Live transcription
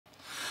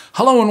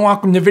Hello and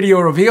welcome to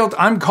Video Revealed.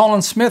 I'm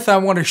Colin Smith. I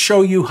want to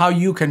show you how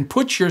you can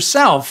put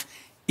yourself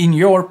in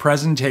your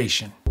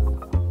presentation.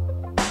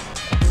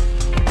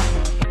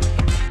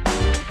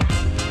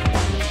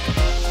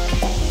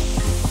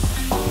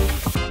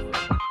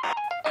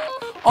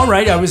 All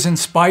right, I was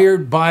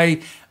inspired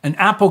by an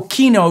Apple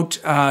Keynote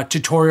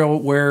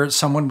tutorial where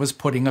someone was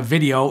putting a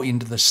video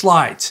into the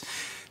slides.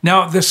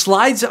 Now, the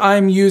slides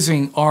I'm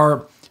using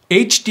are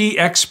HD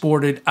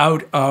exported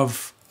out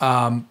of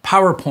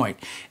PowerPoint.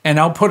 And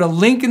I'll put a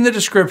link in the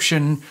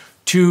description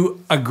to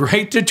a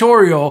great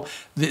tutorial.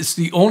 It's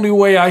the only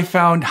way I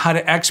found how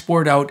to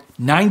export out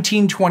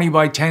 1920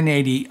 by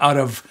 1080 out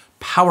of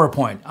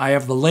PowerPoint. I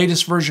have the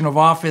latest version of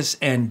Office,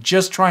 and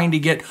just trying to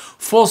get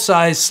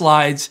full-size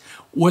slides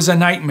was a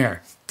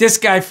nightmare. This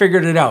guy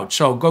figured it out,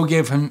 so go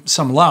give him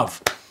some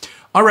love.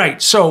 All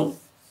right, so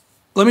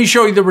let me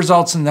show you the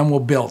results and then we'll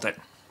build it.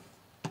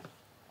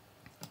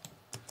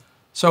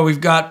 So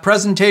we've got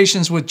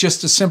presentations with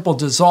just a simple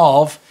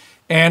dissolve,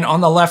 and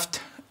on the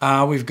left,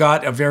 we've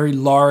got a very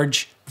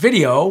large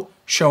video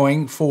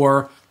showing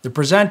for the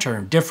presenter,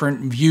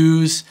 different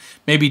views,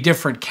 maybe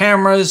different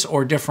cameras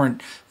or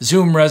different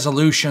zoom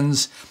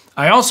resolutions.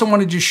 I also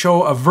wanted to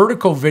show a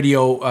vertical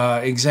video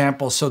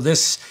example. So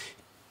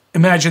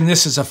imagine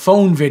this is a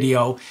phone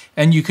video,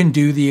 and you can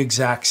do the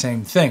exact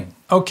same thing.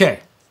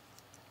 Okay.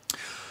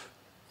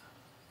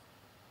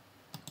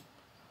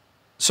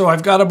 So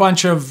I've got a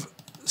bunch of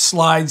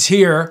slides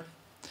here,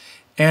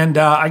 and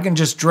I can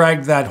just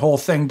drag that whole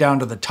thing down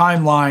to the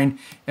timeline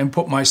and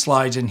put my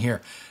slides in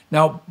here.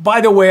 Now, by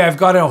the way, I've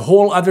got a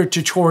whole other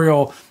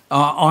tutorial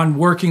on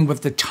working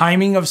with the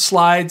timing of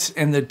slides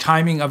and the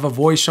timing of a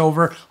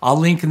voiceover. I'll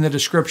link in the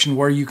description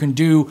where you can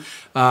do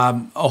a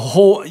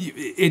whole,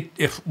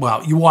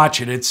 well, you watch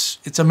it,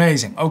 it's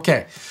amazing.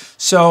 Okay,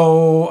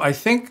 so I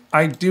think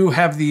I do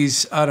have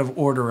these out of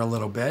order a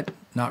little bit.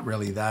 Not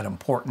really that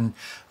important,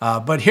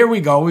 but here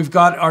we go. We've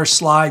got our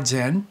slides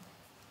in,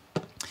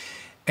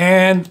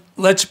 and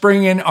let's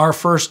bring in our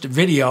first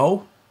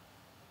video.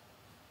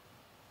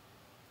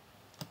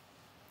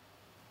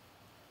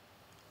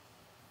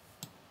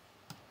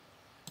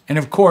 And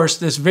of course,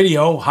 this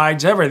video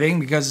hides everything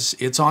because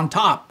it's on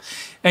top.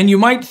 And you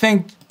might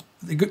think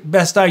the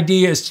best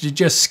idea is to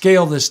just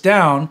scale this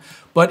down,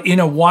 but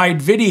in a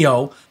wide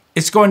video,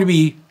 it's going to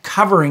be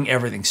covering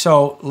everything.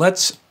 So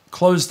let's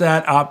close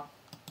that up.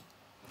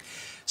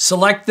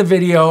 Select the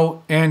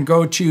video and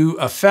go to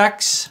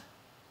Effects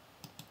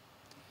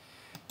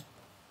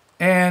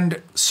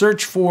and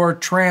search for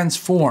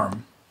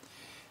Transform.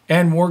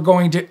 And we're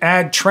going to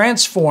add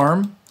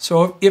Transform.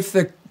 So if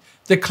the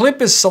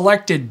clip is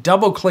selected,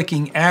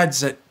 double-clicking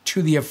adds it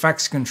to the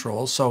effects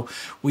control. So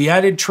we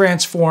added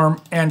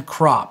Transform and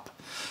Crop.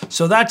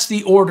 So that's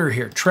the order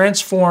here,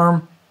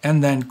 Transform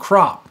and then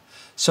Crop.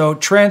 So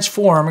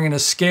Transform, I'm going to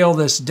scale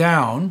this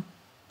down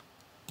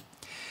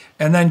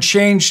and then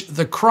change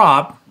the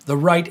crop, the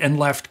right and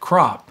left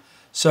crop.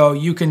 So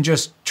you can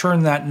just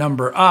turn that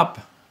number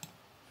up.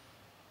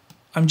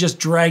 I'm just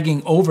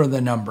dragging over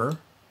the number.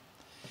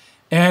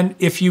 And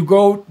if you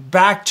go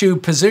back to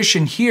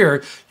position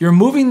here, you're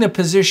moving the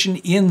position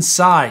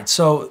inside.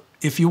 So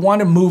if you want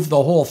to move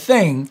the whole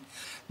thing,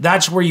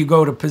 that's where you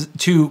go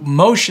to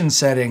motion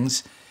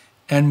settings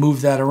and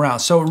move that around.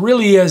 So it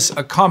really is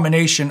a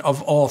combination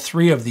of all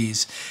three of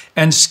these.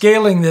 And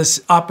scaling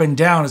this up and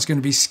down is going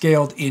to be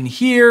scaled in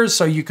here,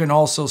 so you can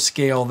also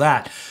scale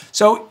that.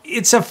 So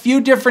it's a few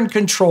different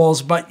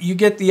controls, but you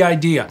get the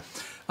idea.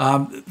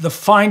 The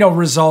final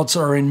results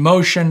are in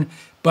motion,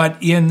 but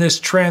in this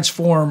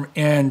Transform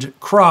and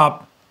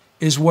Crop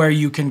is where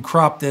you can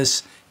crop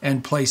this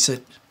and place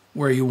it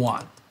where you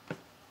want.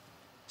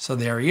 So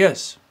there he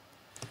is.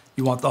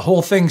 You want the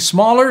whole thing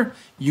smaller,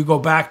 you go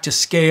back to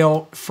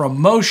scale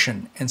from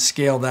motion and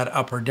scale that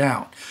up or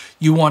down.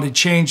 You want to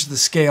change the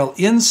scale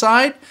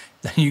inside,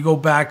 then you go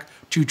back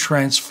to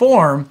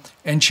Transform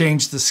and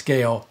change the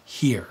scale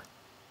here.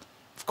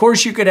 Of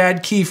course, you could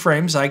add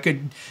keyframes. I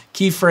could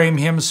keyframe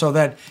him so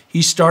that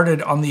he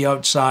started on the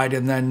outside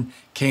and then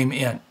came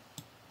in.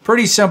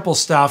 Pretty simple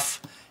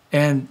stuff,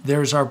 and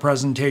there's our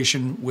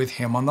presentation with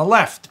him on the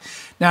left.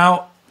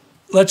 Now,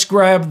 let's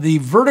grab the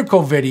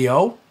vertical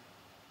video.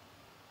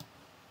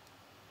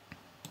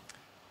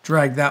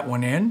 Drag that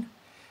one in,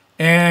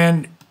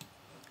 and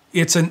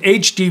it's an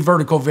HD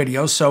vertical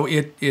video, so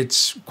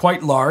it's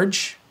quite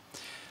large.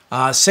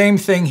 Same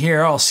thing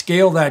here, I'll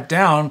scale that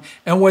down,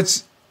 and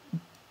what's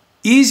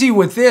easy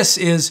with this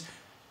is,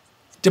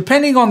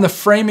 depending on the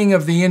framing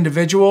of the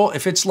individual,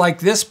 if it's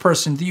like this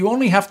person, you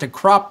only have to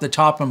crop the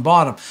top and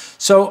bottom.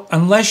 So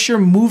unless you're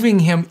moving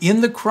him in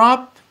the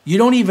crop, you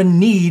don't even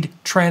need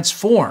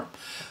Transform.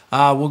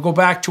 We'll go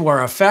back to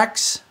our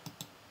effects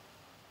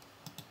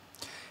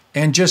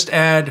and just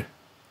add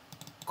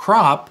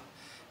Crop.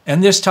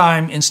 And this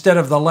time, instead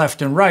of the left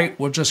and right,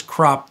 we'll just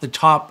crop the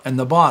top and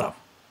the bottom.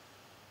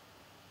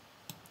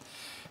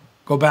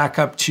 Go back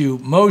up to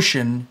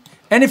Motion.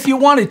 And if you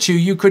wanted to,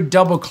 you could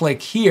double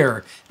click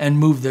here and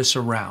move this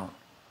around.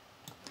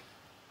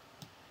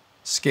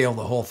 Scale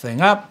the whole thing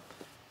up.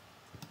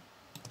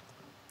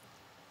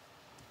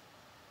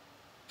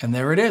 And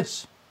there it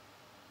is.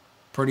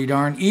 Pretty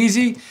darn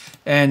easy.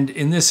 And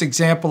in this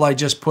example, I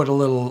just put a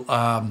little,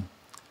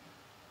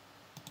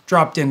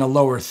 dropped in a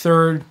lower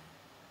third.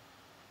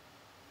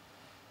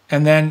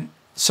 And then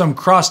some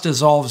cross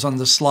dissolves on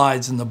the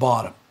slides in the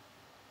bottom.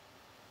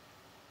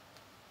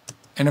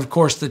 And of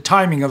course, the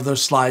timing of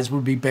those slides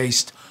would be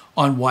based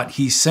on what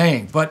he's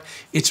saying. But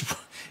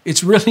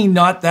it's really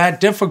not that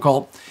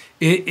difficult.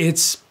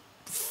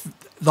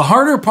 The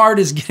harder part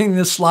is getting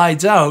the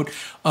slides out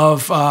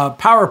of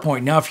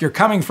PowerPoint. Now, if you're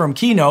coming from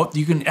Keynote,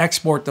 you can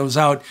export those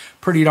out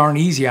pretty darn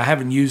easy. I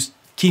haven't used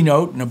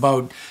Keynote in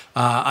about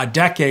a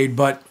decade,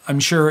 but I'm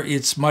sure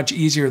it's much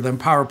easier than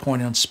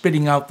PowerPoint on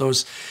spitting out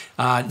those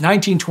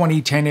 1920,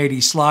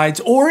 1080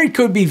 slides, or it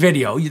could be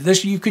video.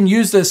 You can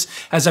use this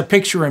as a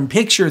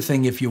picture-in-picture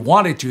thing if you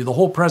wanted to. The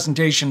whole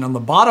presentation on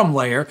the bottom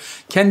layer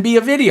can be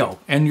a video,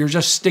 and you're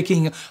just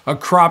sticking a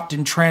cropped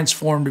and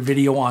transformed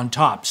video on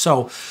top.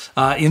 So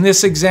in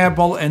this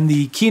example, and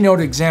the Keynote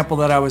example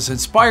that I was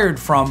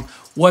inspired from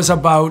was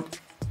about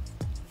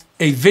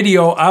a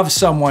video of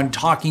someone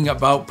talking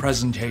about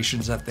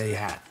presentations that they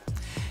had.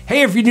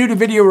 Hey, if you're new to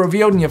Video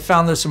Revealed and you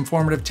found this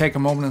informative, take a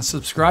moment and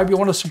subscribe. You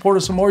want to support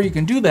us some more, you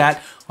can do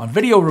that on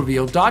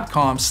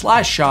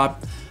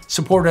videorevealed.com/shop.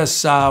 Support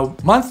us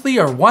monthly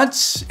or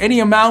once, any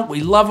amount.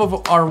 We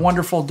love our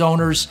wonderful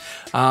donors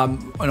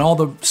and all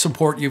the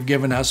support you've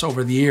given us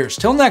over the years.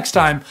 Till next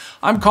time,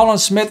 I'm Colin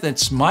Smith.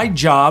 It's my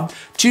job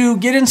to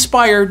get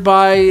inspired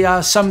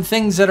by some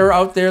things that are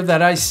out there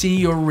that I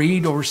see or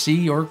read or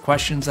see, or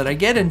questions that I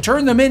get, and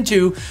turn them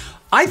into,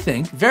 I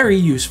think, very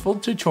useful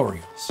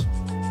tutorials.